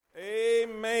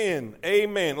Amen.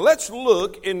 Amen. Let's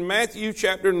look in Matthew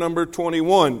chapter number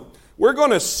 21. We're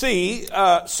going to see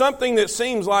something that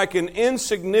seems like an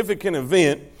insignificant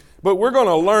event, but we're going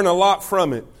to learn a lot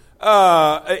from it.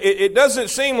 It doesn't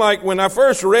seem like when I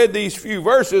first read these few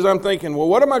verses, I'm thinking, well,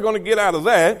 what am I going to get out of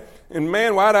that? And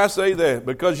man, why'd I say that?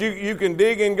 Because you can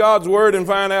dig in God's Word and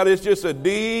find out it's just a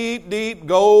deep, deep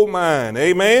gold mine.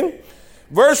 Amen?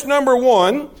 Verse number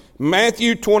 1,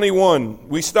 Matthew 21.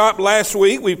 We stopped last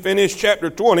week. We finished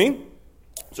chapter 20.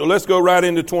 So let's go right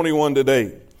into 21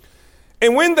 today.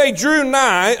 And when they drew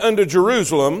nigh unto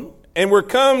Jerusalem and were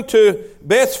come to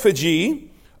Bethphage,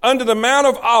 unto the Mount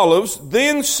of Olives,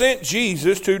 then sent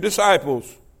Jesus 2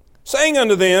 disciples, saying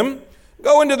unto them,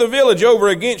 Go into the village over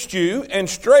against you, and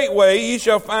straightway ye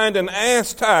shall find an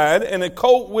ass tied, and a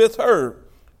colt with her.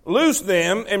 Loose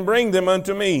them, and bring them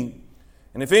unto me.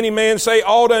 And if any man say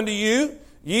aught unto you,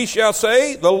 ye shall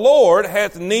say, The Lord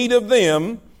hath need of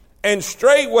them, and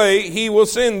straightway he will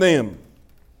send them.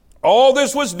 All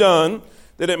this was done,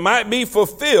 that it might be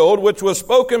fulfilled, which was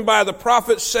spoken by the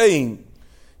prophet, saying,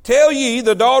 Tell ye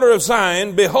the daughter of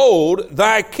Zion, Behold,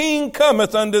 thy king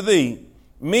cometh unto thee,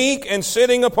 meek and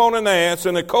sitting upon an ass,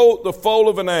 and a colt the foal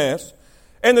of an ass.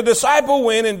 And the disciple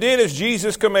went and did as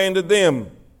Jesus commanded them,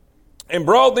 and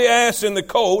brought the ass and the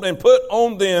colt, and put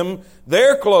on them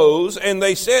their clothes, and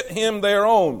they set him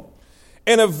thereon.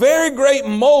 And a very great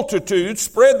multitude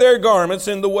spread their garments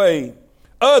in the way.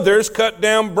 Others cut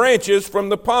down branches from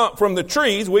the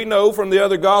trees. We know from the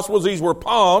other Gospels these were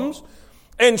palms,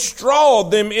 and strawed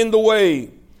them in the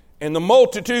way. And the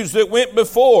multitudes that went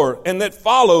before and that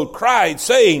followed cried,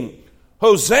 saying,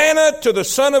 Hosanna to the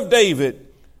Son of David.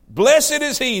 Blessed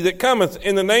is he that cometh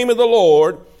in the name of the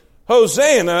Lord.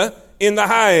 Hosanna in the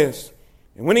highest.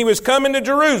 And when he was coming to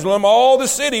Jerusalem, all the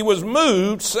city was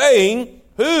moved, saying,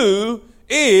 Who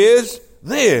is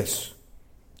this?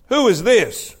 Who is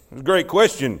this? It's a great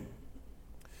question.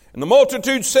 And the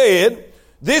multitude said,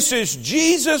 This is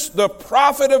Jesus, the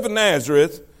prophet of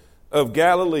Nazareth of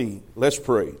Galilee. Let's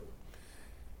pray.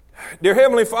 Dear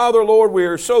Heavenly Father, Lord, we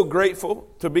are so grateful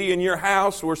to be in your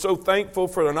house. We're so thankful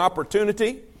for an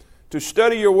opportunity to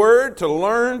study your word, to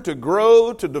learn, to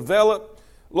grow, to develop.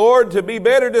 Lord, to be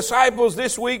better disciples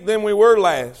this week than we were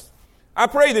last. I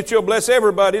pray that you'll bless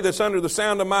everybody that's under the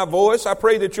sound of my voice. I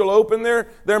pray that you'll open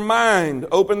their mind,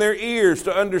 open their ears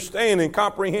to understand and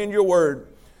comprehend your word.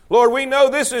 Lord, we know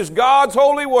this is God's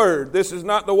holy word. This is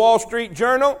not the Wall Street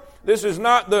Journal. This is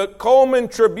not the Coleman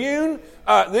Tribune.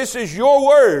 This is your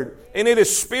word, and it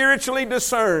is spiritually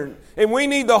discerned. And we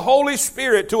need the Holy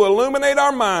Spirit to illuminate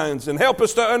our minds and help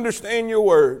us to understand your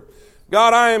word.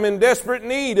 God, I am in desperate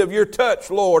need of your touch,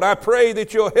 Lord. I pray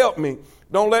that you'll help me.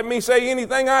 Don't let me say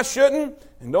anything I shouldn't,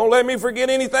 and don't let me forget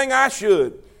anything I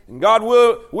should. And God,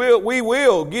 we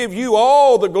will give you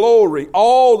all the glory,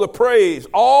 all the praise,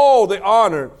 all the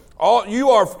honor. You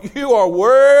are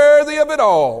worthy of it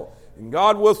all. And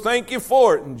God will thank you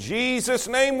for it. In Jesus'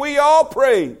 name we all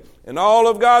pray. And all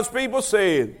of God's people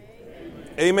said,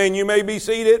 Amen. You may be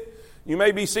seated. You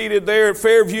may be seated there at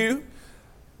Fairview.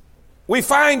 We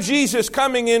find Jesus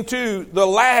coming into the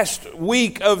last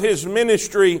week of his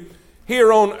ministry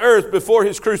here on earth before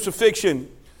his crucifixion.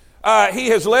 He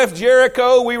has left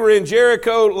Jericho. We were in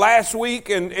Jericho last week,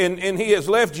 and he has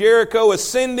left Jericho,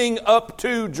 ascending up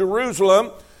to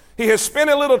Jerusalem. He has spent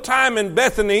a little time in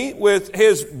Bethany with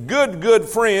his good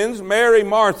friends, Mary,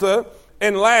 Martha,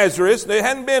 and Lazarus. It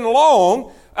hadn't been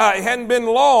long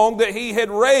that he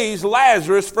had raised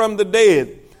Lazarus from the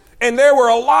dead. And there were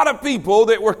a lot of people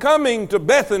that were coming to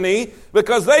Bethany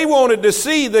because they wanted to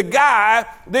see the guy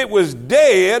that was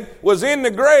dead, was in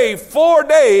the grave 4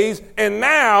 days, and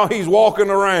now he's walking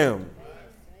around.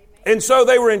 And so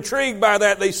they were intrigued by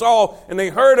that. They saw and they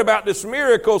heard about this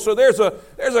miracle. So there's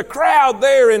a crowd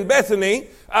there in Bethany.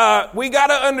 We got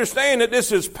to understand that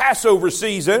this is Passover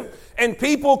season, and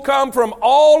people come from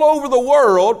all over the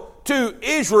world to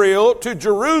Israel, to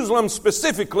Jerusalem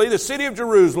specifically, the city of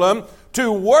Jerusalem, to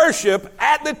worship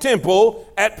at the temple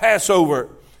at Passover.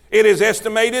 It is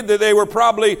estimated that there were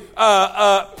probably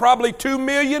 2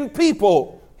 million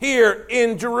people here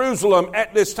in Jerusalem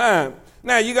at this time.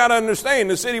 Now, you got to understand,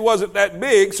 the city wasn't that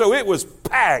big, so it was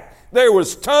packed. There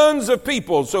was tons of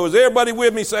people. So is everybody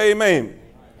with me? Say amen.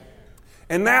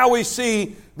 And now we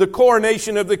see the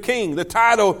coronation of the king. The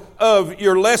title of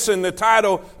your lesson, the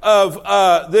title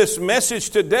of this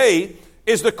message today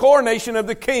is the coronation of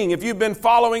the king. If you've been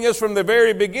following us from the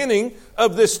very beginning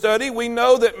of this study, we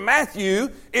know that Matthew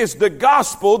is the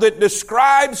gospel that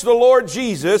describes the Lord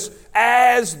Jesus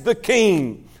as the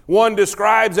king. One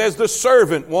describes as the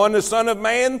servant, one the Son of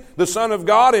Man, the Son of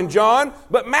God in John.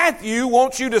 But Matthew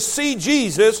wants you to see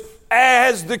Jesus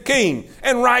as the King.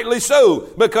 And rightly so,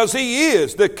 because He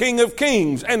is the King of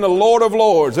Kings and the Lord of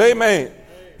Lords. Amen.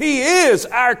 He is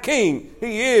our King.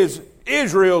 He is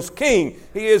Israel's King.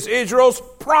 He is Israel's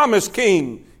promised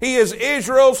King. He is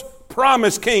Israel's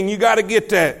promised King. You got to get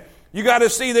that. You got to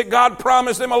see that God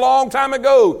promised them a long time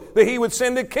ago that He would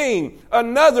send a king,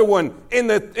 another one in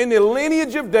the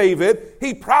lineage of David.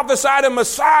 He prophesied a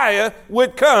Messiah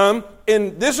would come,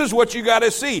 and this is what you got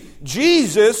to see.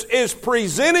 Jesus is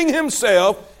presenting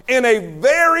Himself in a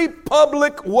very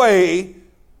public way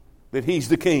that He's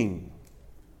the king.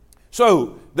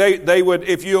 So they would,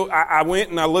 I went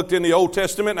and I looked in the Old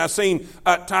Testament and I seen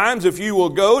times, if you will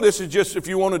go, this is just, if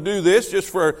you want to do this, just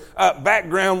for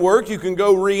background work, you can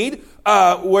go read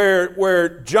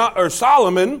where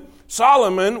Solomon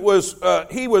was,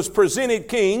 he was presented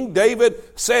king. David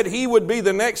said he would be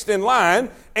the next in line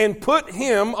and put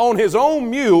him on his own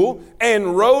mule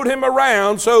and rode him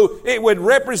around so it would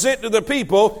represent to the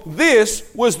people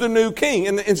this was the new king.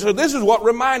 And so this is what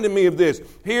reminded me of this.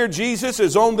 Here Jesus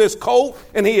is on this colt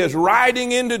and He is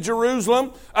riding into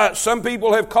Jerusalem. Some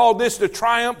people have called this the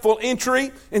triumphal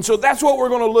entry. And so that's what we're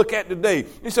going to look at today.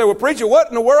 You say, well, preacher, what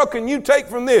in the world can you take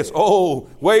from this? Oh,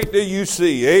 wait till you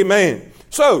see. Amen.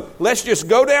 So let's just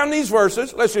go down these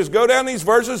verses. Let's just go down these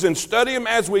verses and study them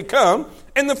as we come.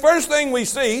 And the first thing we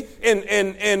see,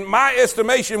 in my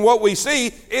estimation, what we see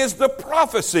is the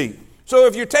prophecy. So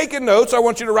if you're taking notes, I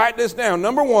want you to write this down.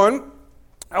 Number one,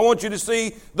 I want you to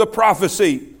see the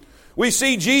prophecy. We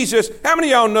see Jesus. How many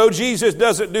of y'all know Jesus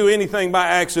doesn't do anything by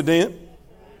accident?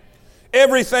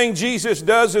 Everything Jesus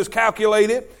does is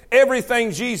calculated.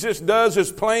 Everything Jesus does is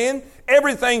planned.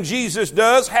 Everything Jesus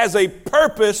does has a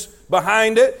purpose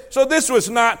behind it. So this was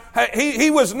not,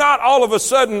 he was not all of a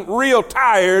sudden real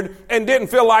tired and didn't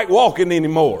feel like walking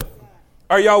anymore.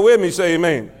 Are y'all with me? Say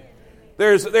amen.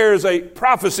 There's a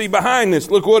prophecy behind this.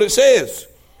 Look what it says.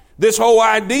 This whole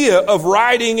idea of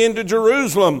riding into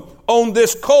Jerusalem on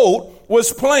this colt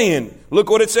was planned. Look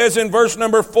what it says in verse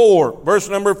number 4. Verse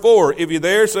number 4. If you're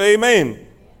there, say amen.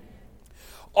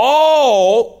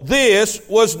 All this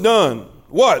was done.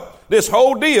 What? This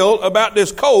whole deal about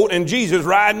this colt and Jesus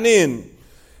riding in.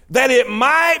 That it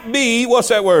might be, what's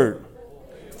that word?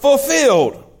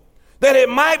 Fulfilled. That it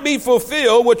might be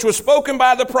fulfilled, which was spoken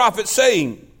by the prophet,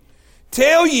 saying,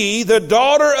 Tell ye the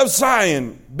daughter of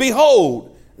Zion,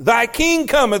 Behold, thy king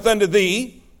cometh unto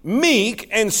thee, meek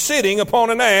and sitting upon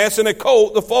an ass, and a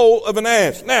colt the foal of an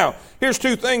ass. Now, here's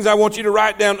two things I want you to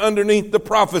write down underneath the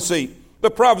prophecy.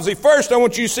 The prophecy. First, I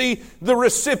want you to see the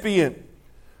recipient.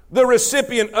 The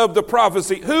recipient of the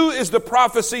prophecy. Who is the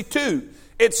prophecy to?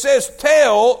 It says,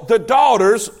 tell the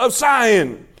daughters of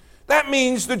Zion. That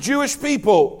means the Jewish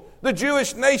people, the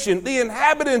Jewish nation, the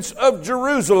inhabitants of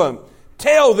Jerusalem.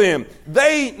 Tell them.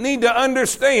 They need to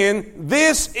understand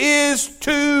this is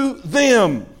to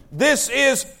them. This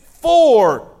is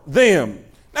for them.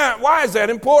 Now, why is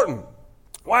that important?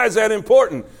 Why is that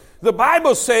important? The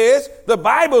Bible says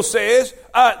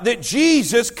that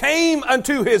Jesus came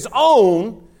unto His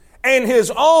own, and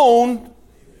His own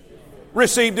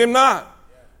received Him not.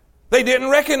 They didn't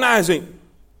recognize Him.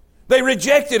 They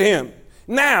rejected Him.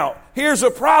 Now, here's a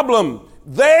problem.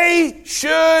 They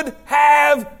should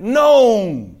have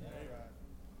known.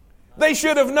 They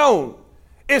should have known.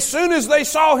 As soon as they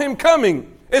saw Him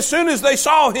coming, as soon as they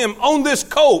saw Him on this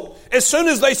colt, as soon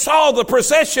as they saw the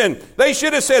procession, they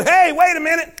should have said, hey,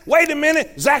 wait a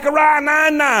minute, Zechariah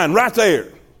 9:9, right there.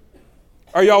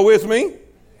 Are y'all with me?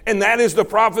 And that is the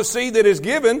prophecy that is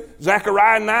given,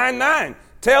 Zechariah 9:9.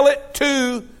 Tell it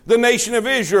to the nation of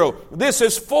Israel. This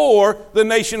is for the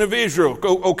nation of Israel.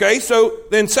 Okay, so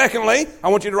then secondly, I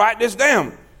want you to write this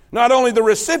down. Not only the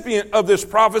recipient of this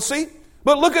prophecy,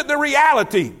 but look at the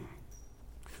reality.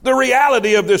 The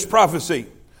reality of this prophecy.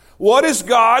 What is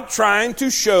God trying to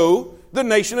show the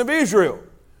nation of Israel?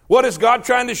 What is God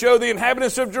trying to show the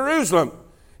inhabitants of Jerusalem?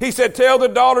 He said, tell the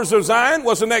daughters of Zion.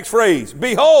 What's the next phrase?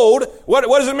 Behold. What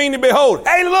does it mean to behold?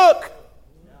 Hey, look.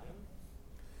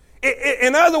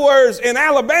 In other words, in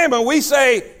Alabama, we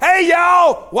say, hey,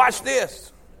 y'all, watch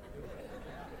this.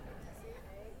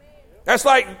 That's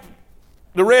like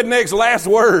the redneck's last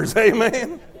words.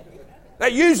 Amen.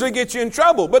 That usually gets you in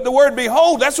trouble. But the word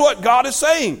behold, that's what God is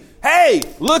saying. Hey,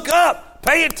 look up.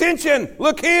 Pay attention.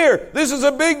 Look here. This is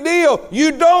a big deal.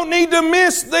 You don't need to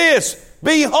miss this.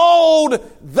 Behold,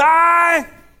 thy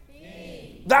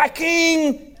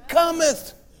king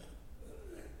cometh.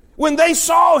 When they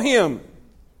saw Him,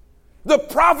 the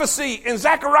prophecy in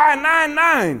Zechariah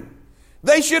 9:9,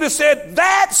 they should have said,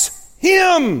 that's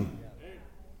Him.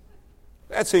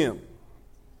 That's Him.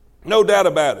 No doubt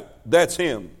about it. That's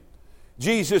Him.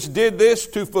 Jesus did this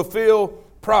to fulfill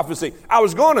prophecy. I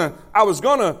was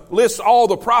gonna list all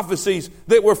the prophecies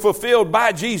that were fulfilled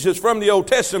by Jesus from the Old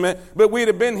Testament, but we'd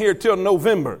have been here till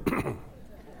November.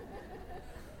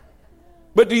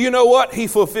 But do you know what? He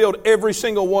fulfilled every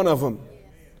single one of them.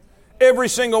 Every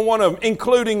single one of them,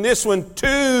 including this one,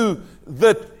 to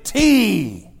the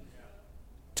T.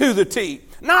 To the T.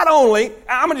 Not only,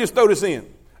 I'm going to just throw this in.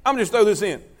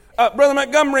 Brother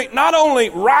Montgomery, not only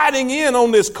riding in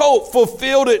on this colt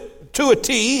fulfilled it to a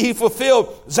T, he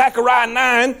fulfilled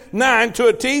Zechariah 9 to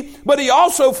a T, but he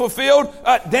also fulfilled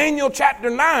Daniel chapter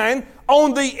 9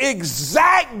 on the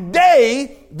exact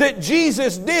day that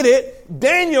Jesus did it.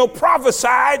 Daniel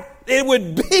prophesied it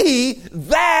would be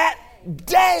that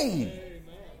day.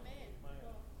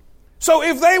 So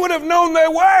if they would have known their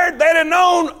word, they'd have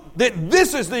known that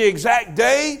this is the exact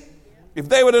day. If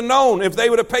they would have known, if they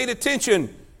would have paid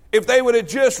attention, if they would have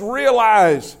just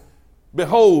realized,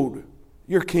 behold,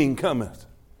 your king cometh.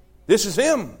 This is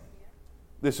him.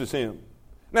 This is him.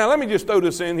 Now, let me just throw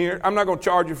this in here. I'm not going to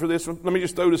charge you for this one. Let me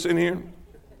just throw this in here.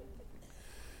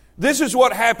 This is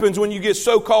what happens when you get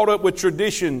so caught up with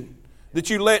tradition that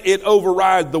you let it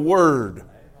override the word.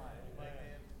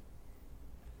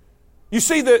 You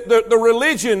see, the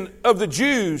religion of the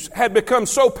Jews had become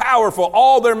so powerful.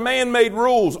 All their man-made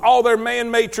rules, all their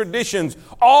man-made traditions,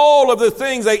 all of the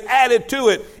things they added to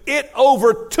it, it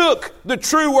overtook the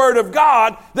true word of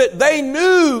God, that they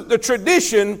knew the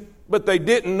tradition, but they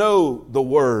didn't know the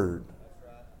word.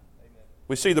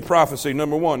 We see the prophecy,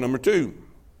 number one. Number two,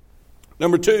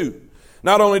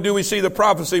 not only do we see the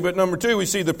prophecy, but number two, we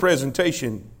see the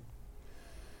presentation.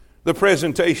 The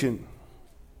presentation.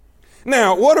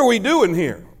 Now, what are we doing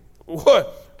here?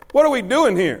 What are we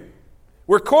doing here?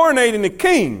 We're coronating the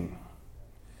king.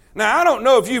 Now, I don't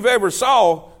know if you've ever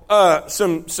saw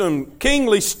some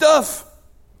kingly stuff,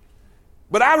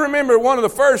 but I remember one of the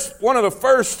first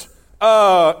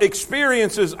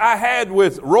experiences I had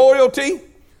with royalty,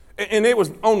 and it was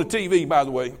on the TV, by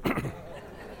the way,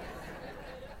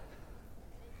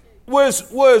 was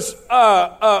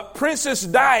Princess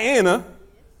Diana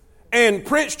and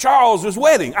Prince Charles's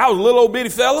wedding. I was a little old bitty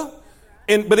fella,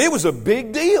 but it was a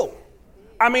big deal.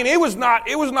 I mean, it was not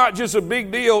just a big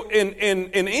deal in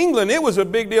England. It was a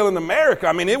big deal in America.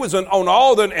 I mean, it was on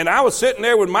all the, and I was sitting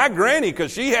there with my granny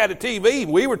because she had a TV.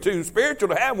 We were too spiritual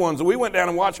to have one, so we went down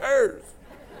and watched hers.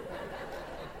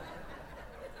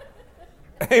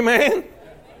 Amen.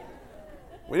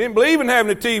 We didn't believe in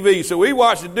having a TV, so we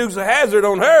watched the Dukes of Hazzard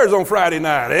on hers on Friday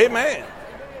night. Amen.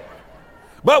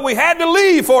 But we had to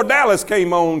leave before Dallas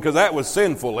came on because that was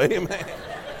sinful. Amen.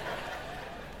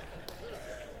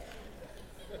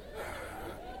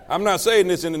 I'm not saying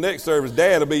this in the next service.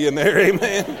 Dad will be in there.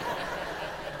 Amen.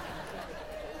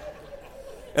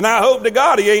 And I hope to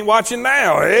God he ain't watching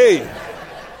now. Hey.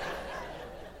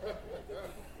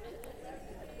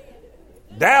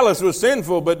 Dallas was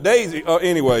sinful, but Daisy...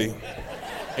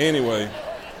 Anyway.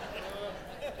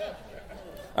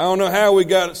 I don't know how we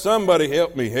got it. Somebody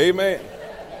help me. Amen.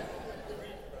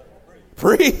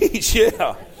 Preach,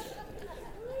 yeah.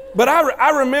 But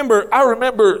I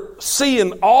remember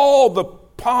seeing all the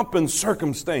pomp and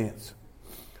circumstance,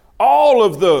 all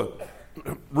of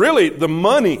the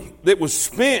money that was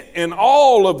spent, and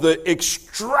all of the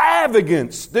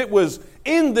extravagance that was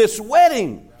in this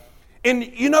wedding. And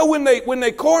you know, when they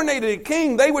coronated a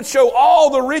king, they would show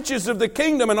all the riches of the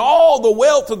kingdom and all the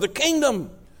wealth of the kingdom.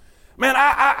 Man,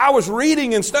 I was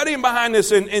reading and studying behind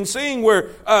this and seeing where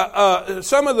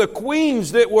some of the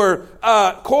queens that were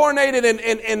coronated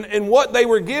and what they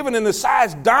were given in the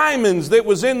size diamonds that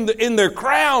was in their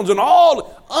crowns, and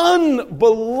all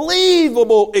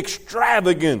unbelievable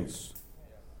extravagance.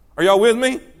 Are y'all with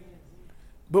me?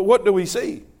 But what do we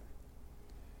see?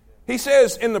 He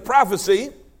says in the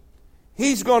prophecy,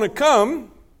 he's going to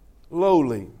come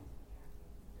lowly.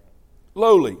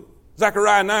 Lowly.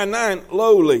 Zechariah 9:9,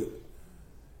 lowly.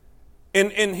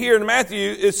 And here in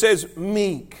Matthew, it says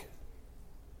meek.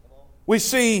 We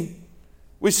see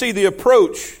the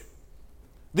approach.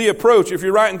 The approach, if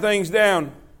you're writing things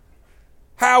down.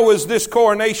 How was this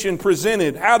coronation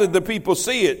presented? How did the people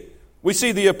see it? We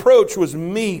see the approach was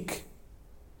meek.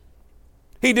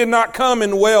 He did not come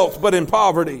in wealth, but in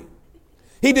poverty.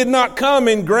 He did not come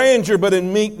in grandeur, but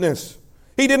in meekness.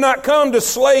 He did not come to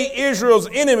slay Israel's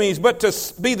enemies, but to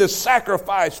be the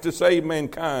sacrifice to save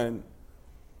mankind.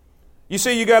 You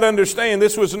see, you got to understand,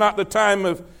 this was not the time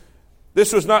of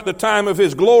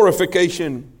his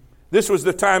glorification. This was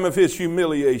the time of his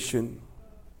humiliation.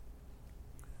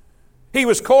 He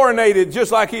was coronated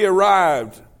just like he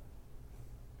arrived,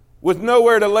 with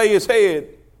nowhere to lay his head.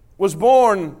 Was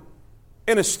born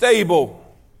in a stable.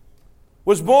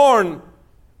 Was born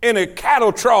in a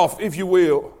cattle trough, if you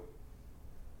will.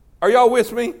 Are y'all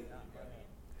with me?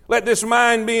 Let this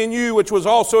mind be in you, which was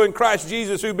also in Christ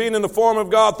Jesus, who being in the form of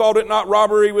God, thought it not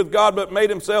robbery with God, but made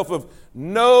himself of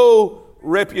no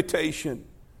reputation.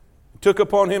 Took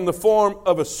upon him the form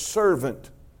of a servant,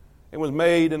 and was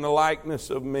made in the likeness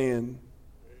of men.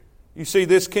 You see,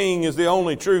 this king is the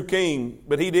only true king,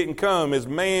 but he didn't come as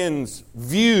man's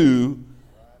view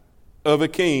of a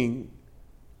king.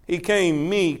 He came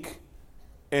meek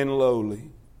and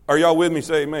lowly. Are y'all with me?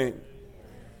 Say amen.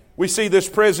 We see this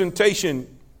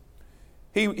presentation.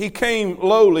 He came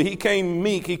lowly, he came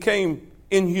meek, he came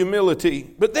in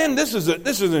humility. But then this is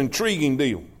an intriguing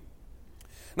deal.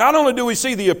 Not only do we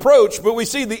see the approach, but we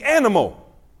see the animal.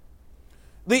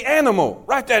 The animal.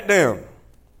 Write that down.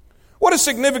 What is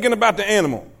significant about the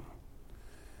animal?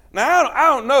 Now, I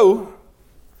don't know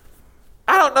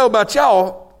about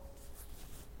y'all,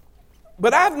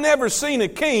 but I've never seen a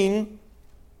king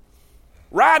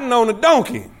riding on a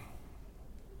donkey.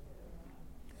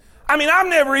 I mean, I've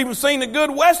never even seen a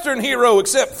good Western hero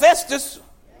except Festus.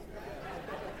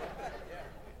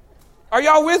 Are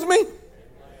y'all with me?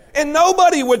 And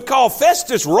nobody would call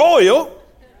Festus royal.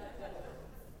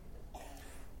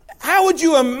 How would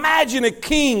you imagine a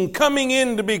king coming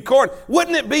in to be court?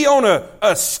 Wouldn't it be on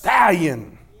a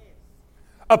stallion?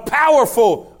 A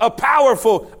powerful, I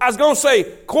was going to say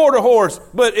quarter horse,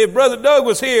 but if Brother Doug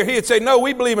was here, he'd say, no,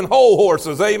 we believe in whole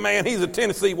horses. Amen. He's a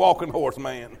Tennessee walking horse,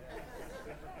 man.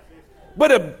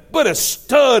 But a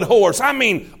stud horse. I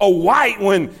mean, a white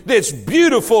one that's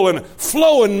beautiful and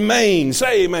flowing mane.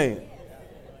 Say amen.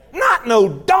 Not no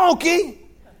donkey.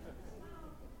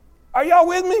 Are y'all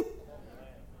with me?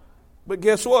 But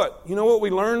guess what? You know what we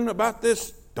learn about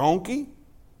this donkey?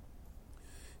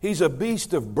 He's a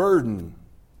beast of burden.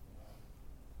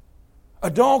 A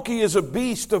donkey is a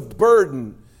beast of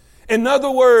burden. In other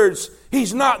words,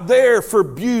 he's not there for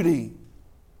beauty.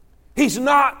 He's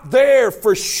not there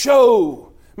for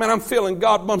show. Man, I'm feeling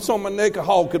God bumps on my neck. A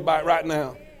hog could bite right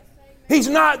now. He's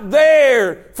not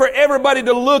there for everybody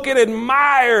to look and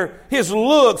admire his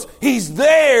looks. He's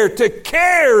there to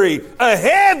carry a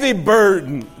heavy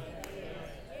burden.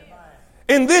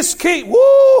 And this king,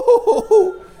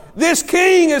 this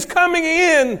king is coming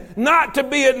in not to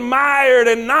be admired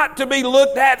and not to be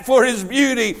looked at for his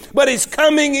beauty, but he's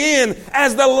coming in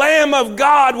as the Lamb of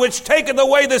God, which taketh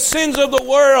away the sins of the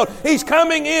world. He's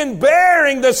coming in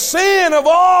bearing the sin of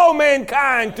all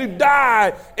mankind to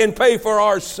die and pay for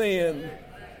our sin.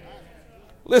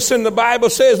 Listen, the Bible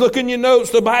says, look in your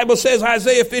notes, the Bible says,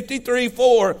 Isaiah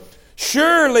 53:4,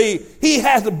 surely he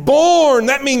hath borne,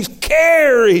 that means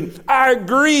carried our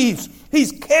griefs.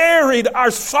 He's carried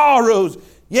our sorrows.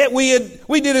 Yet we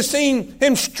did have seen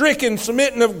him stricken,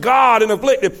 smitten of God, and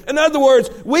afflicted. In other words,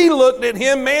 we looked at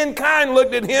him, mankind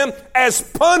looked at him as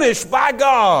punished by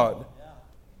God.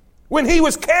 When he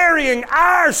was carrying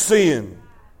our sin.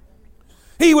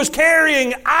 He was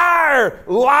carrying our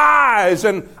lies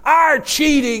and our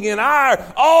cheating and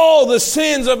all the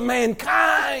sins of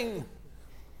mankind.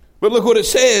 But look what it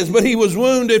says. But he was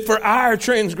wounded for our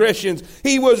transgressions.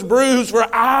 He was bruised for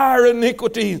our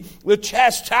iniquities. The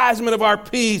chastisement of our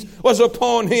peace was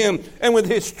upon him. And with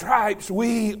his stripes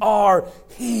we are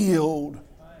healed.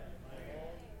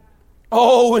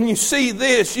 Oh, when you see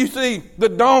this, you see the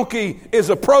donkey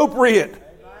is appropriate.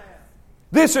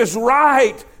 This is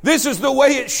right. This is the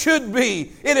way it should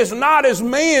be. It is not as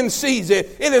man sees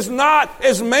it. It is not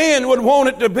as man would want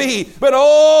it to be. But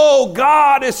oh,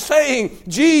 God is saying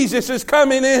Jesus is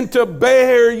coming in to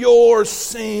bear your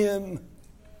sin.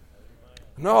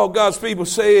 And all God's people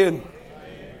said,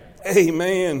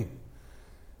 amen.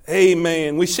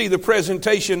 Amen. We see the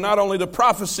presentation, not only the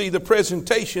prophecy, the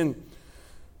presentation,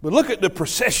 but look at the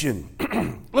procession.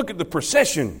 Look at the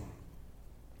procession.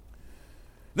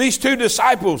 These two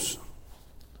disciples,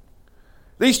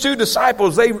 they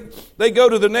go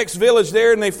to the next village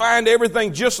there and they find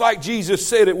everything just like Jesus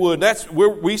said it would. That's where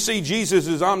we see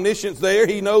Jesus' omniscience there.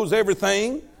 He knows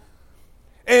everything.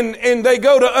 And they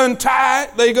go to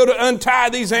untie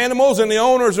these animals, and the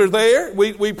owners are there.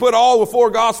 We put all the four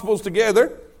gospels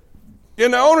together.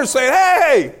 And the owners say,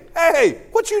 hey,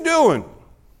 what you doing?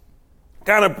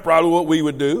 Kind of probably what we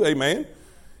would do, amen.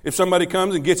 If somebody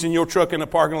comes and gets in your truck in the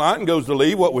parking lot and goes to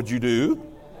leave, what would you do?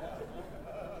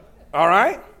 All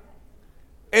right?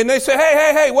 And they say,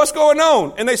 hey, what's going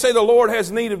on? And they say, the Lord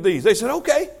has need of these. They said,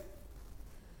 okay.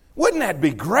 Wouldn't that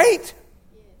be great?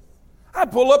 I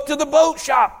pull up to the boat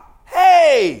shop.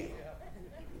 Hey,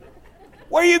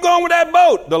 where are you going with that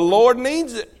boat? The Lord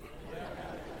needs it.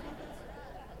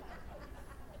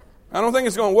 I don't think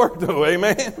it's going to work though,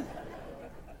 amen?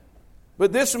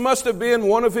 But this must have been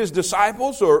one of his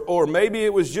disciples, or maybe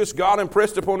it was just God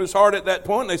impressed upon his heart at that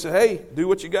point. And they said, hey, do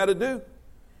what you got to do.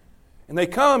 And they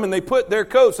come and they put their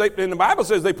coats, and the Bible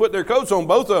says they put their coats on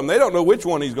both of them. They don't know which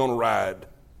one he's going to ride.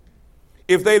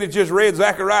 If they'd have just read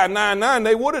Zechariah 9:9,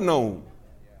 they would have known.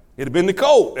 It'd have been the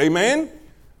colt, amen?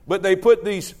 But they put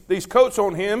these coats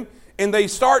on him, and they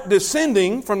start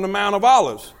descending from the Mount of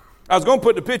Olives. I was going to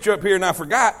put the picture up here, and I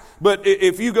forgot. But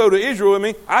if you go to Israel with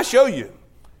me, I'll show you.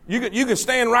 You can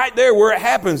stand right there where it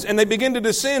happens, and they begin to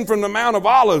descend from the Mount of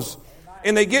Olives,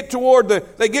 and they get toward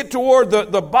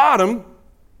the bottom,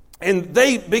 and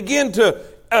they begin to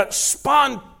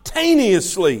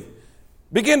spontaneously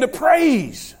begin to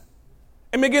praise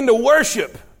and begin to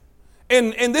worship.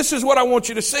 And this is what I want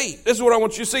you to see. This is what I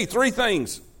want you to see. Three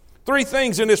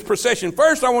things in this procession.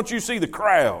 First, I want you to see the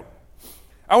crowd.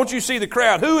 I want you to see the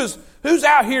crowd. Who's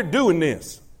out here doing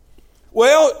this?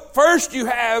 Well, first you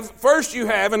have,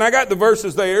 and I got the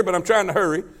verses there, but I'm trying to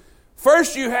hurry.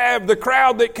 First you have the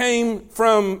crowd that came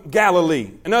from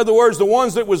Galilee. In other words, the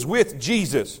ones that was with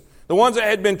Jesus. The ones that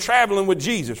had been traveling with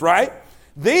Jesus, right?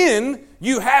 Then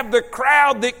you have the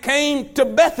crowd that came to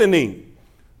Bethany.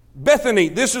 Bethany,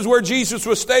 this is where Jesus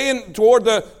was staying toward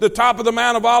the top of the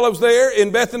Mount of Olives there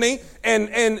in Bethany.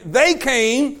 And they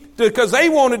came because they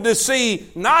wanted to see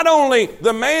not only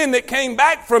the man that came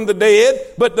back from the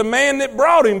dead, but the man that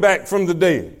brought him back from the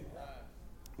dead.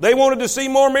 They wanted to see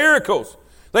more miracles.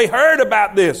 They heard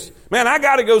about this. Man, I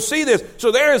got to go see this.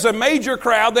 So there is a major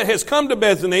crowd that has come to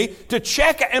Bethany to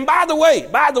check. And by the way,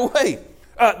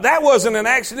 that wasn't an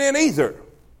accident either.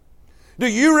 Do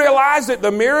you realize that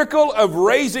the miracle of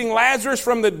raising Lazarus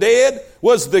from the dead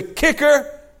was the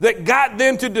kicker that got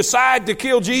them to decide to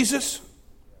kill Jesus?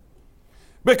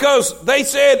 Because they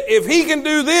said, if he can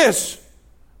do this,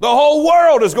 the whole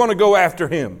world is going to go after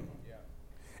him.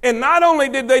 And not only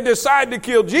did they decide to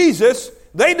kill Jesus,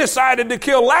 they decided to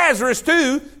kill Lazarus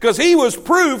too, because he was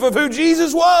proof of who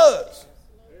Jesus was.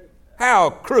 How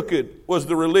crooked was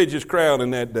the religious crowd in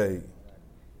that day?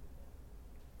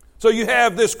 So you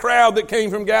have this crowd that came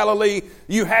from Galilee.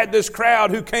 You had this crowd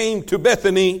who came to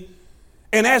Bethany.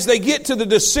 And as they get to the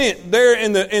descent there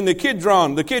in the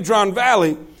Kidron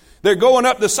Valley, they're going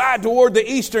up the side toward the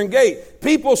eastern gate.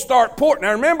 People start pouring.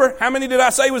 Now remember, how many did I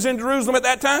say was in Jerusalem at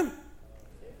that time?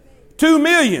 2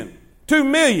 million. 2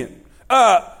 million.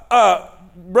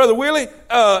 Brother Willie,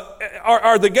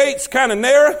 are the gates kind of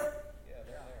narrow?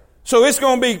 So it's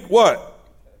going to be what?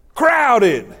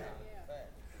 Crowded.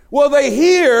 Well, they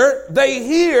hear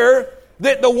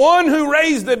that the one who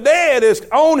raised the dead is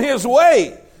on his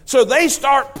way. So they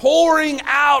start pouring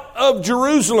out of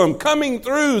Jerusalem, coming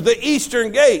through the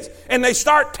eastern gates. And they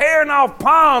start tearing off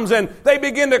palms and they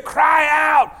begin to cry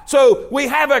out. So we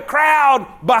have a crowd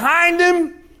behind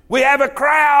him. We have a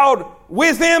crowd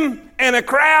with him and a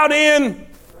crowd in.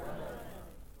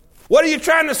 What are you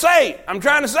trying to say? I'm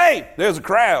trying to say there's a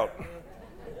crowd.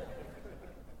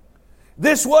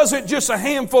 This wasn't just a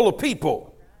handful of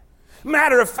people.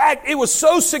 Matter of fact, it was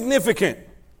so significant.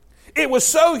 It was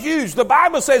so huge. The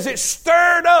Bible says it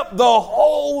stirred up the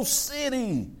whole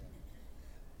city.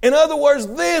 In other words,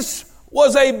 this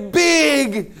was a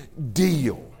big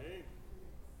deal.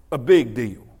 A big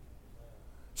deal.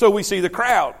 So we see the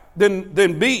crowd.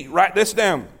 Then B, write this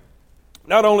down.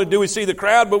 Not only do we see the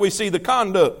crowd, but we see the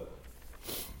conduct.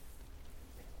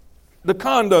 The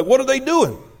conduct. What are they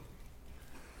doing?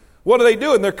 What are they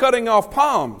doing? They're cutting off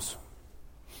palms.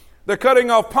 They're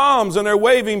cutting off palms and they're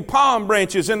waving palm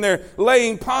branches and they're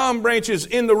laying palm branches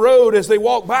in the road as they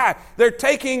walk by. They're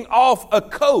taking off a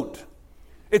coat.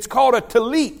 It's called a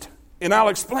talit, and I'll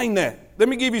explain that. Let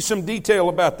me give you some detail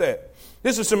about that.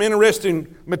 This is some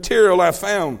interesting material I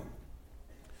found.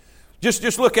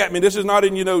 Just look at me. This is not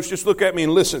in your notes. Just look at me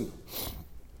and listen.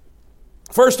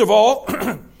 First of all,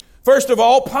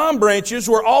 palm branches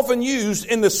were often used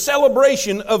in the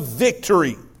celebration of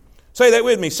victory. Say that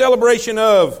with me. Celebration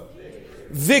of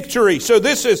victory. So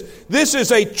this is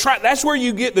that's where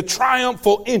you get the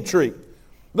triumphal entry.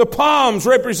 The palms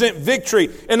represent victory.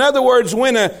 In other words,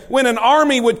 when an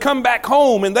army would come back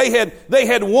home and they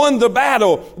had won the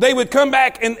battle, they would come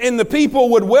back and the people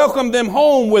would welcome them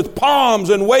home with palms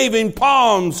and waving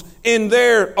palms in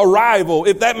their arrival.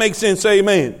 If that makes sense,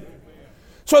 amen.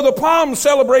 So the palms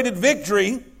celebrated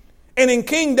victory, and in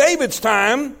King David's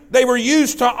time, they were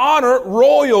used to honor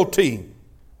royalty.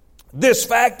 This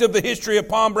fact of the history of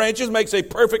palm branches makes a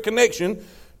perfect connection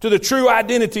to the true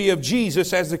identity of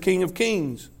Jesus as the King of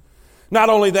Kings. Not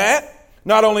only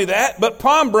that, but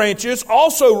palm branches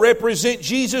also represent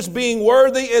Jesus being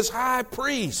worthy as high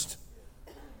priest.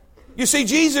 You see,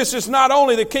 Jesus is not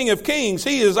only the King of Kings,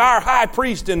 he is our high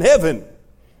priest in heaven.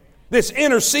 that's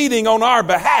interceding on our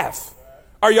behalf.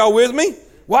 Are y'all with me?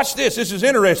 Watch this. This is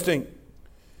interesting.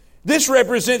 This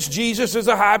represents Jesus as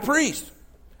a high priest.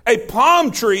 A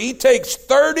palm tree takes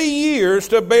 30 years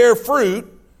to bear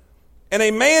fruit, and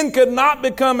a man could not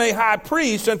become a high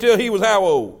priest until he was how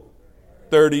old?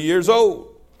 30 years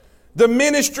old. The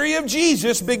ministry of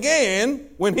Jesus began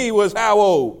when he was how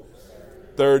old?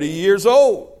 30 years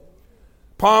old.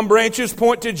 Palm branches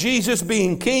point to Jesus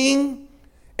being king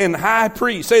and high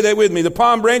priest. Say that with me. The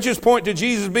palm branches point to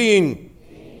Jesus being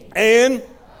king and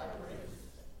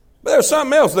but there's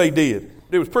something else they did.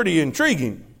 It was pretty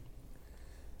intriguing.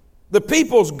 The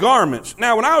people's garments.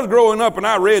 Now, when I was growing up and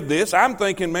I read this, I'm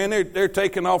thinking, man, they're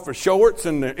taking off their shorts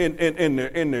and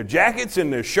their jackets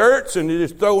and their shirts and they're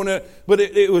just throwing it. But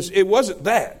it wasn't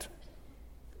that.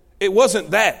 It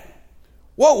wasn't that.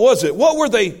 What was it? What were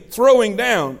they throwing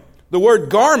down? The word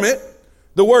garment.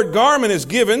 The word garment is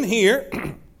given here,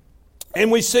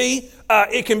 and we see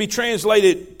it can be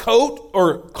translated coat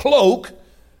or cloak.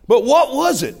 But what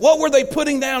was it? What were they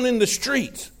putting down in the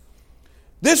streets?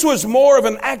 This was more of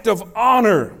an act of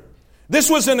honor. This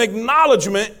was an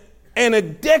acknowledgement and a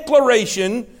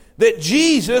declaration that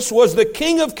Jesus was the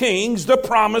King of Kings, the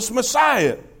promised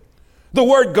Messiah. The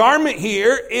word garment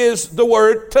here is the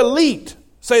word talit.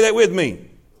 Say that with me.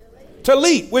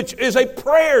 Talit, which is a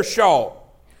prayer shawl.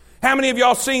 How many of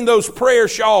y'all seen those prayer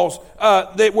shawls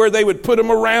where they would put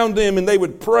them around them and they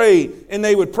would pray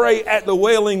at the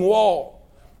Wailing Wall?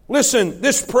 Listen,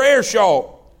 this prayer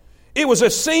shawl, it was a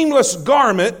seamless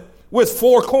garment with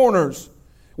four corners,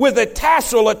 with a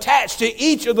tassel attached to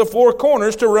each of the four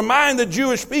corners to remind the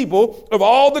Jewish people of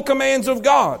all the commands of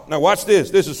God. Now watch this.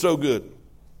 This is so good.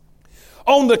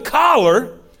 On the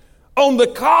collar,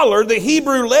 the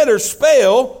Hebrew letters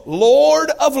spell Lord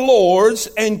of Lords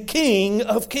and King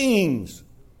of Kings.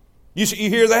 You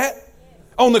hear that?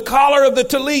 On the collar of the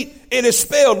talit, it is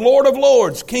spelled Lord of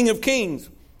Lords, King of Kings,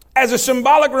 as a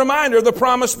symbolic reminder of the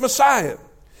promised Messiah.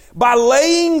 By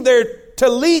laying their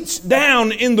talits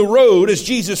down in the road as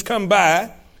Jesus come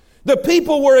by, the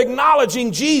people were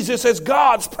acknowledging Jesus as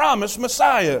God's promised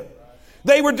Messiah.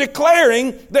 They were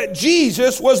declaring that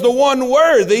Jesus was the one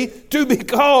worthy to be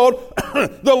called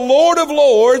the Lord of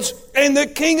Lords and the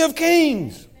King of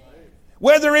Kings.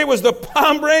 Whether it was the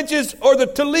palm branches or the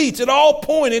talits, it all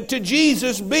pointed to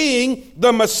Jesus being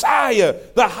the Messiah,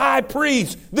 the high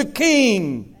priest, the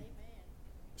King.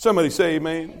 Somebody say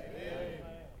amen.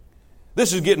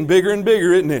 This is getting bigger and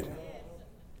bigger, isn't it?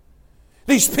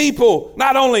 These people,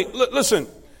 not only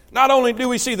do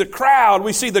we see the crowd,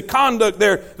 we see the conduct,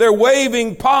 they're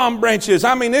waving palm branches.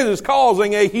 I mean, it is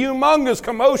causing a humongous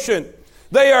commotion.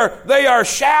 They are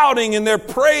shouting and they're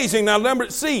praising. Now,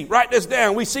 write this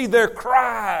down. We see their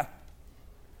cry.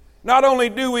 Not only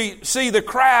do we see the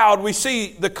crowd, we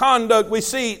see the conduct, we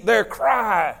see their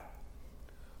cry.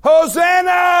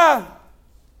 Hosanna!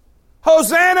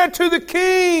 Hosanna to the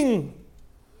King!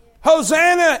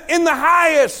 Hosanna in the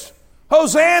highest!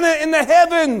 Hosanna in the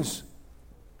heavens!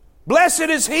 Blessed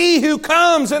is he who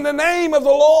comes in the name of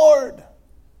the Lord.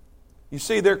 You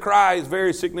see, their cry is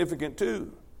very significant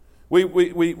too.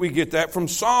 We get that from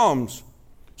Psalms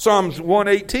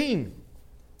 118.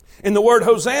 And the word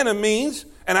Hosanna means,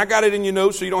 and I got it in your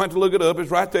notes so you don't have to look it up, it's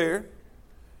right there.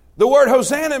 The word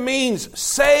Hosanna means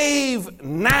save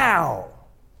now.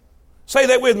 Say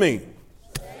that with me.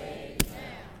 Save now.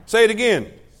 Say it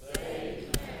again.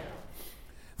 Save now.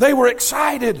 They were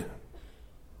excited.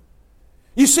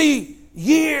 You see,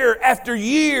 year after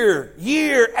year,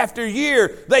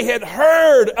 they had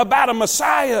heard about a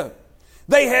Messiah.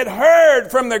 They had heard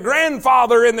from their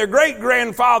grandfather and their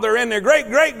great-grandfather and their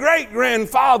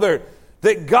great-great-great-grandfather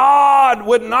that God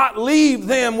would not leave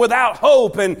them without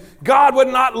hope, and God would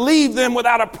not leave them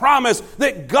without a promise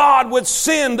that God would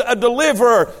send a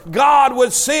deliverer, God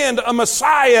would send a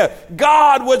Messiah,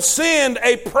 God would send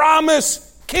a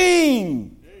promised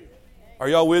King. Are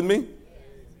y'all with me?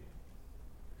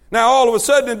 Now all of a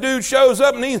sudden a dude shows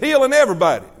up and he's healing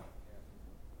everybody.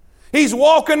 He's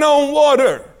walking on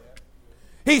water.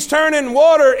 He's turning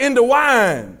water into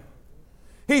wine.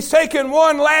 He's taking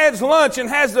one lad's lunch and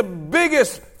has the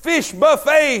biggest fish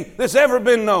buffet that's ever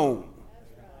been known.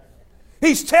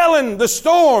 He's telling the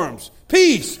storms,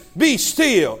 peace, be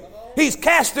still. He's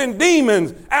casting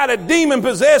demons out of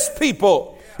demon-possessed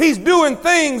people. He's doing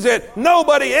things that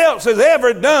nobody else has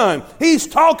ever done. He's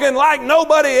talking like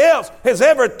nobody else has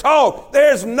ever talked.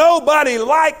 There's nobody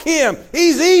like him.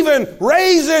 He's even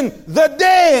raising the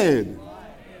dead.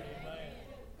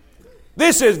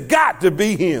 This has got to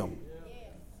be him.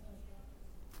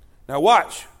 Now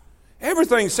watch.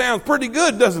 Everything sounds pretty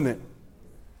good, doesn't it?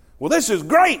 Well, this is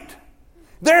great.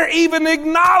 They're even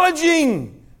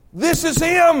acknowledging this is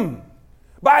him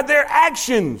by their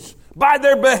actions, by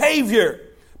their behavior,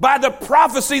 by the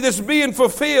prophecy that's being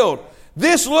fulfilled.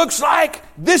 This looks like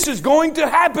this is going to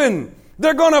happen.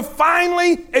 They're going to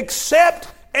finally accept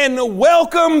and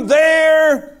welcome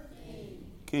their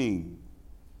king.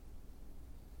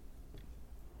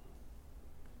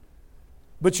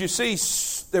 But you see,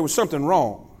 there was something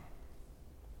wrong.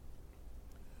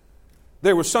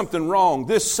 There was something wrong.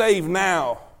 This save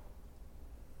now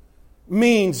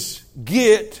means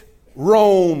get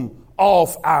Rome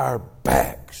off our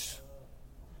backs.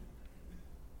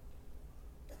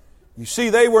 You see,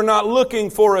 they were not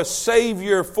looking for a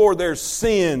savior for their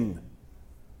sin.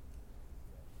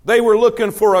 They were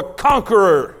looking for a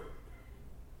conqueror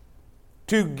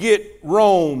to get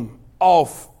Rome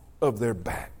off of their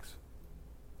backs.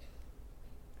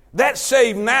 That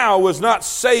save now was not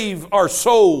save our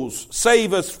souls,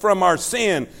 save us from our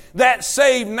sin. That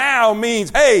save now means,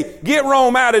 hey, get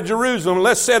Rome out of Jerusalem.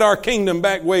 Let's set our kingdom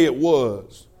back the way it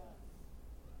was.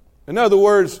 In other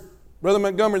words, Brother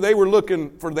Montgomery, they were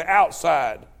looking for the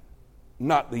outside,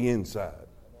 not the inside.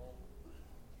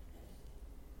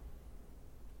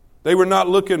 They were not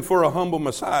looking for a humble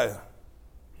Messiah.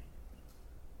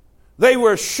 They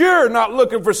were sure not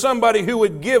looking for somebody who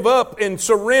would give up and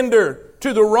surrender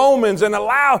to the Romans and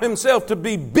allow himself to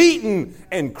be beaten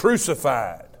and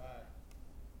crucified.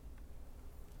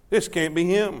 This can't be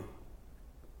him.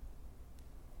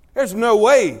 There's no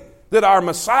way that our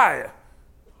Messiah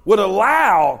would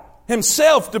allow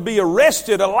himself to be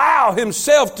arrested, allow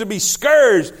himself to be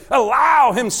scourged,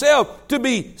 allow himself to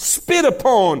be spit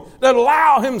upon,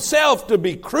 allow himself to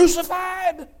be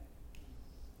crucified.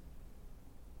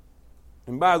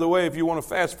 And by the way, if you want to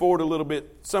fast forward a little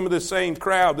bit, some of this same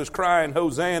crowd that's crying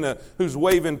Hosanna, who's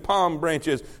waving palm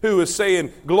branches, who is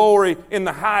saying glory in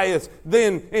the highest,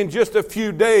 then in just a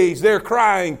few days they're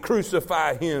crying,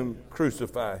 crucify him,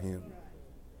 crucify him.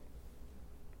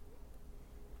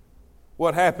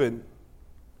 What happened?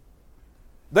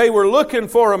 They were looking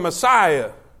for a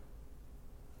Messiah,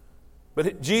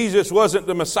 but Jesus wasn't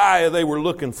the Messiah they were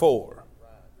looking for.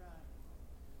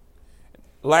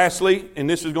 Lastly, and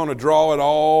this is going to draw it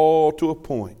all to a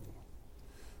point.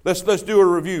 Let's do a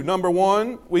review. Number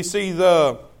one, we see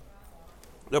the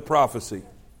prophecy.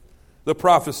 The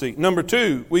prophecy. Number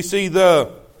two, we see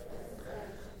the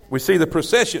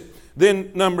procession.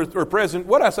 Then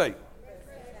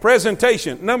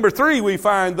presentation. Number three, we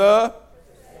find the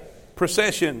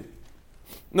procession.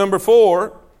 Number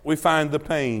four, we find the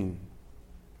pain.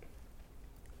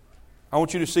 I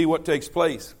want you to see what takes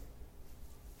place.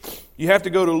 You have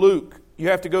to go to Luke. You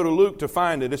have to go to Luke to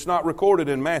find it. It's not recorded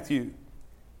in Matthew.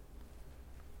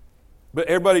 But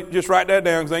everybody just write that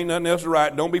down because ain't nothing else to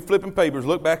write. Don't be flipping papers.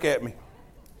 Look back at me.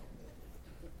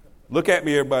 Look at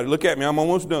me, everybody. Look at me. I'm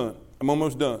almost done. I'm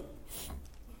almost done.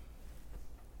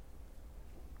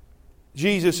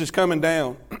 Jesus is coming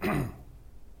down.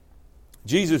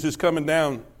 Jesus is coming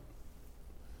down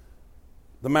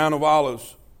the Mount of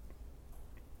Olives.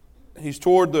 He's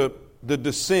toward the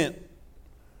descent,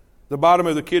 the bottom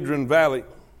of the Kidron Valley.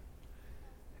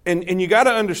 And you got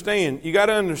to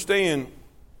understand,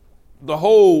 the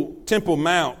whole Temple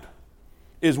Mount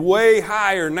is way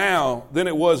higher now than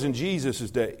it was in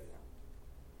Jesus' day.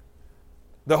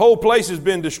 The whole place has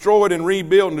been destroyed and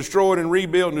rebuilt and destroyed and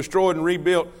rebuilt and destroyed and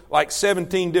rebuilt like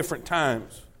 17 different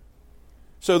times.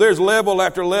 So there's level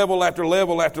after level after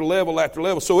level after level after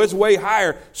level. So it's way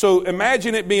higher. So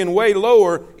imagine it being way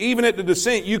lower. Even at the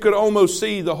descent, you could almost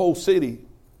see the whole city.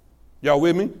 Y'all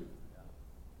with me?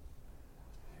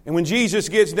 And when Jesus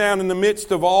gets down in the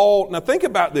midst of all... Now think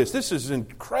about this. This is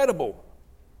incredible.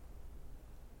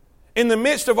 In the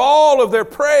midst of all of their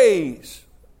praise,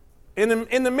 in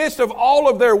the midst of all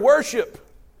of their worship,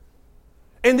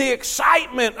 in the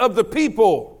excitement of the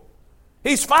people,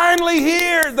 He's finally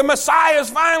here. The Messiah's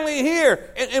finally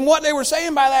here. And what they were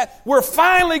saying by that, we're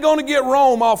finally going to get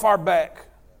Rome off our back.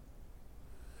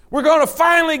 We're going to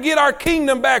finally get our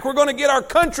kingdom back. We're going to get our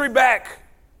country back.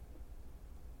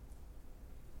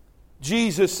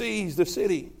 Jesus sees the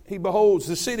city. He beholds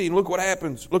the city. And look what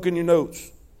happens. Look in your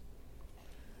notes.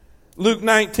 Luke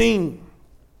 19.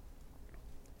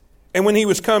 And when he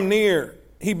was come near,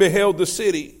 he beheld the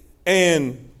city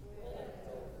and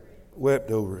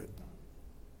wept over it.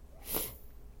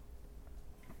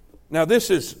 Now this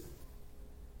is,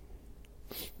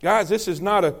 guys, this is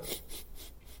not a,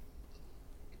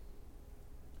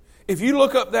 if you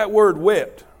look up that word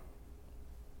wept,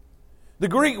 the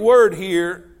Greek word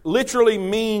here literally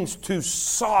means to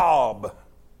sob,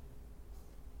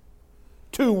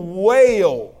 to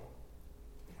wail,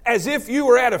 as if you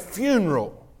were at a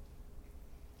funeral.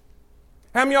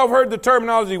 How many of y'all have heard the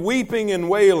terminology weeping and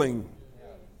wailing?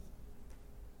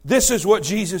 This is what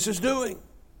Jesus is doing.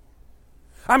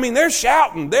 I mean, they're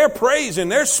shouting, they're praising,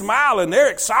 they're smiling, they're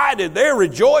excited, they're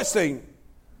rejoicing.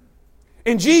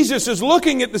 And Jesus is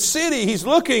looking at the city. He's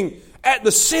looking at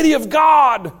the city of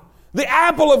God, the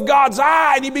apple of God's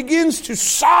eye, and he begins to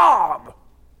sob.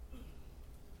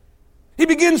 He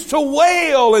begins to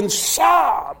wail and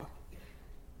sob.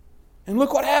 And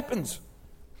look what happens.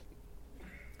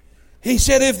 He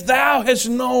said, if thou hast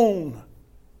known,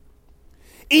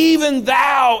 even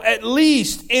thou at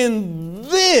least in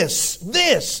this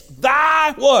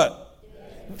thy what?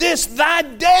 This thy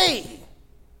day.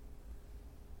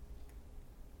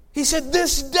 He said,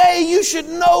 this day, you should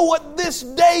know what this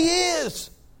day is.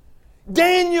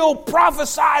 Daniel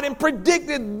prophesied and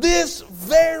predicted this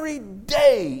very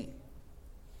day.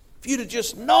 If you'd have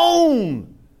just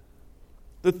known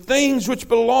the things which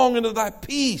belong unto thy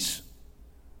peace,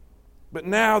 but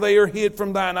now they are hid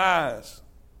from thine eyes.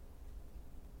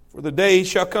 For the day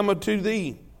shall come unto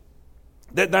thee,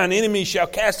 that thine enemies shall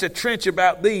cast a trench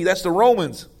about thee, that's the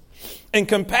Romans, and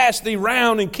compass thee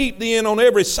round and keep thee in on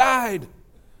every side,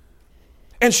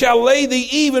 and shall lay thee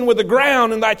even with the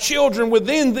ground and thy children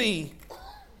within thee,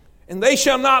 and they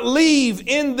shall not leave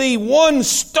in thee one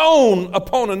stone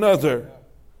upon another,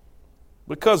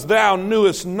 because thou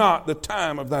knewest not the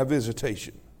time of thy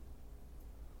visitation.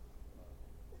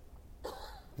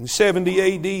 In 70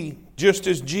 A.D., just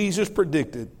as Jesus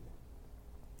predicted,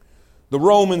 the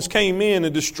Romans came in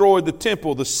and destroyed the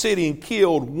temple, the city, and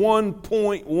killed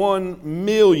 1.1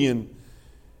 million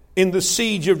in the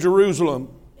siege of Jerusalem.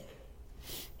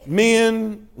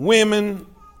 Men, women,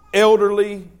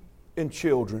 elderly, and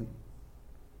children.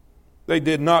 They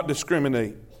did not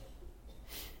discriminate.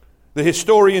 The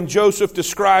historian Joseph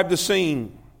described the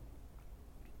scene.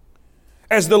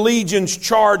 As the legions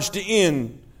charged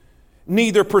in,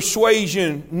 neither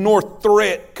persuasion nor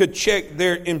threat could check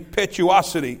their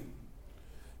impetuosity.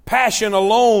 Passion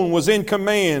alone was in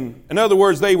command. In other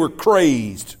words, they were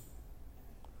crazed.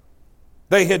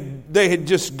 They had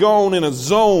just gone in a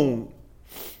zone.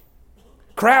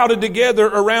 Crowded together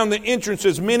around the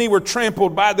entrances, many were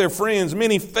trampled by their friends.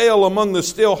 Many fell among the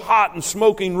still hot and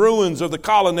smoking ruins of the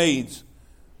colonnades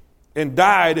and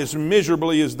died as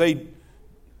miserably as they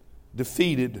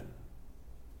defeated.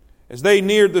 As they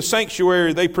neared the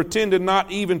sanctuary, they pretended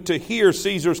not even to hear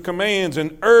Caesar's commands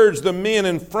and urged the men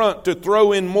in front to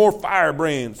throw in more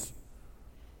firebrands.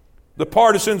 The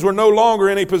partisans were no longer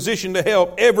in a position to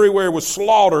help. Everywhere was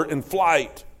slaughter and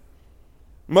flight.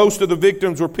 Most of the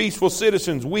victims were peaceful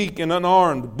citizens, weak and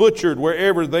unarmed, butchered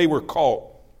wherever they were caught.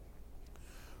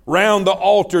 Round the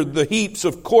altar, the heaps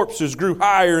of corpses grew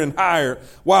higher and higher,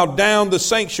 while down the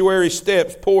sanctuary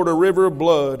steps poured a river of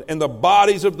blood, and the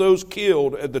bodies of those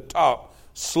killed at the top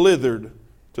slithered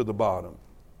to the bottom.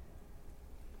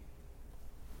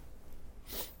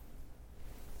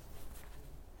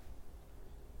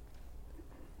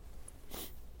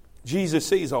 Jesus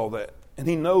sees all that, and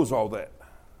he knows all that.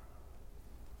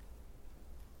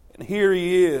 And here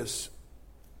he is,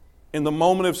 in the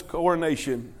moment of his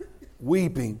coronation,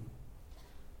 weeping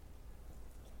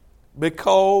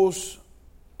because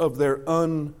of their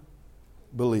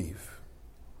unbelief.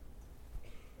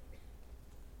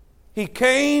 He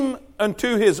came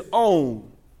unto his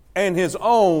own, and his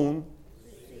own...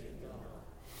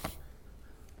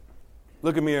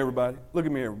 Look at me, everybody. Look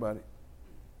at me, everybody.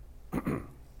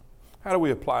 How do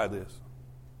we apply this?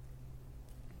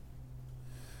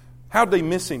 How'd they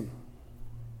miss him?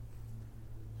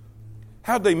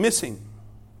 How'd they miss him?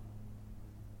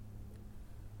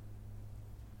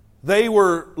 They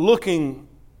were looking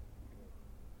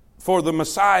for the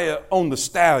Messiah on the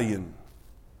stallion,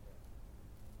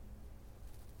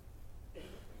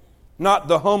 not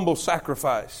the humble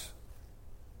sacrifice.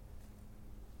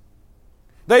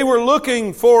 They were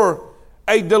looking for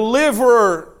a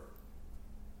deliverer,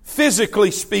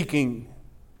 physically speaking.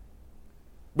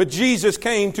 But Jesus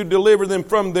came to deliver them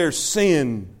from their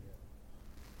sin.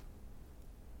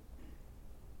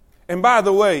 And by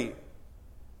the way,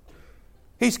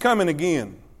 he's coming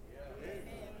again.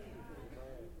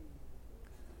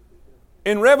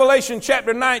 In Revelation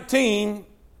chapter 19,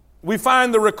 we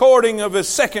find the recording of his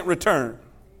second return.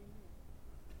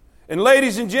 And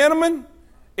ladies and gentlemen,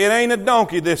 it ain't a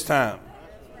donkey this time.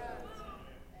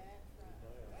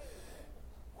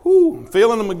 Whew, I'm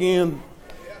feeling them again.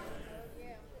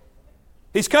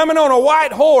 He's coming on a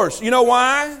white horse. You know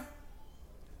why?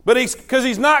 Because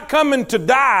he's not coming to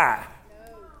die.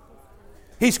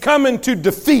 He's coming to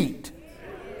defeat.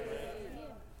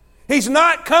 He's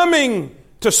not coming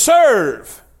to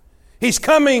serve. He's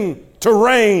coming to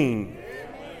reign.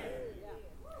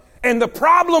 And the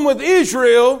problem with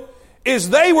Israel is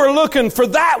they were looking for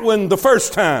that one the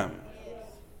first time.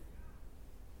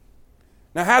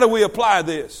 Now, how do we apply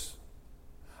this?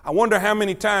 I wonder how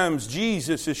many times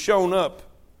Jesus has shown up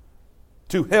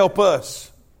to help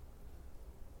us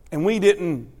and we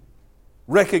didn't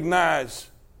recognize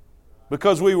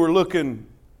because we were looking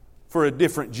for a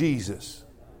different Jesus.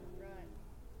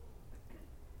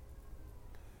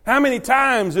 How many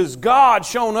times has God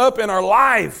shown up in our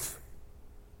life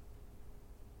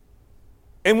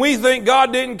and we think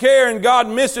God didn't care and God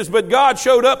missed us, but God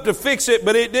showed up to fix it,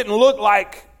 but it didn't look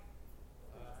like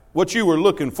what you were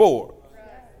looking for.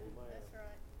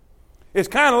 It's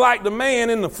kind of like the man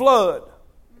in the flood.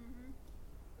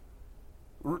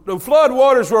 The flood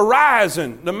waters were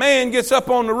rising. The man gets up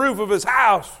on the roof of his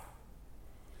house,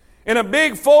 and a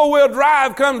big four-wheel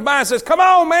drive comes by and says, "Come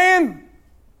on, man." And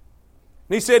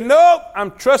he said, "Nope, I'm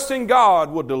trusting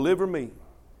God will deliver me."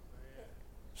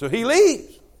 So he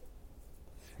leaves.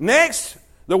 Next,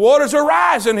 the waters are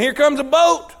rising. Here comes a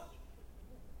boat.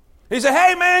 He said,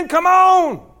 "Hey, man, come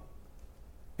on."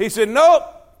 He said, "Nope,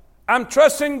 I'm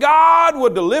trusting God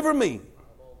will deliver me."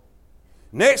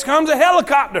 Next comes a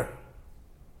helicopter.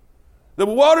 The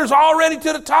water's already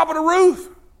to the top of the roof.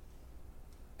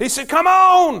 He said, "Come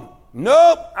on."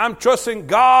 "Nope, I'm trusting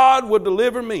God will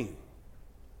deliver me."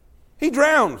 He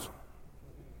drowns.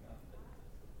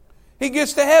 He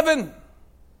gets to heaven.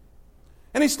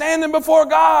 And he's standing before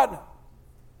God.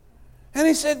 And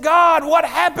he said, "God, what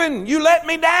happened? You let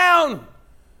me down.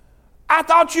 I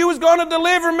thought you was going to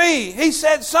deliver me." He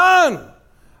said, "Son,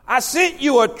 I sent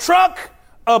you a truck,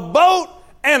 a boat,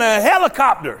 and a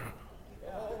helicopter."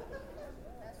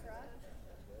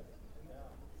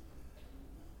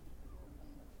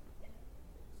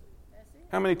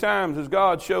 How many times has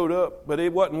God showed up, but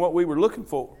it wasn't what we were looking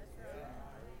for?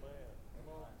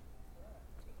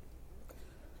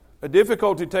 A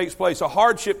difficulty takes place, a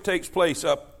hardship takes place,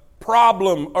 a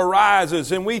problem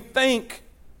arises, and we think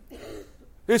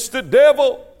it's the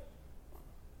devil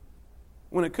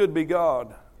when it could be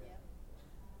God.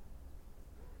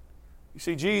 You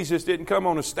see, Jesus didn't come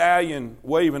on a stallion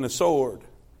waving a sword.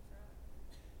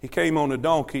 He came on a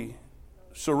donkey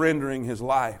surrendering his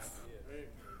life.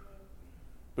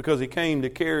 Because he came to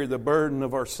carry the burden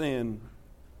of our sin.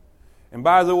 And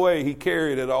by the way, he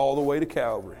carried it all the way to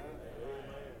Calvary.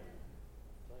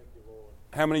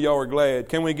 How many of y'all are glad?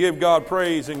 Can we give God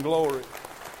praise and glory?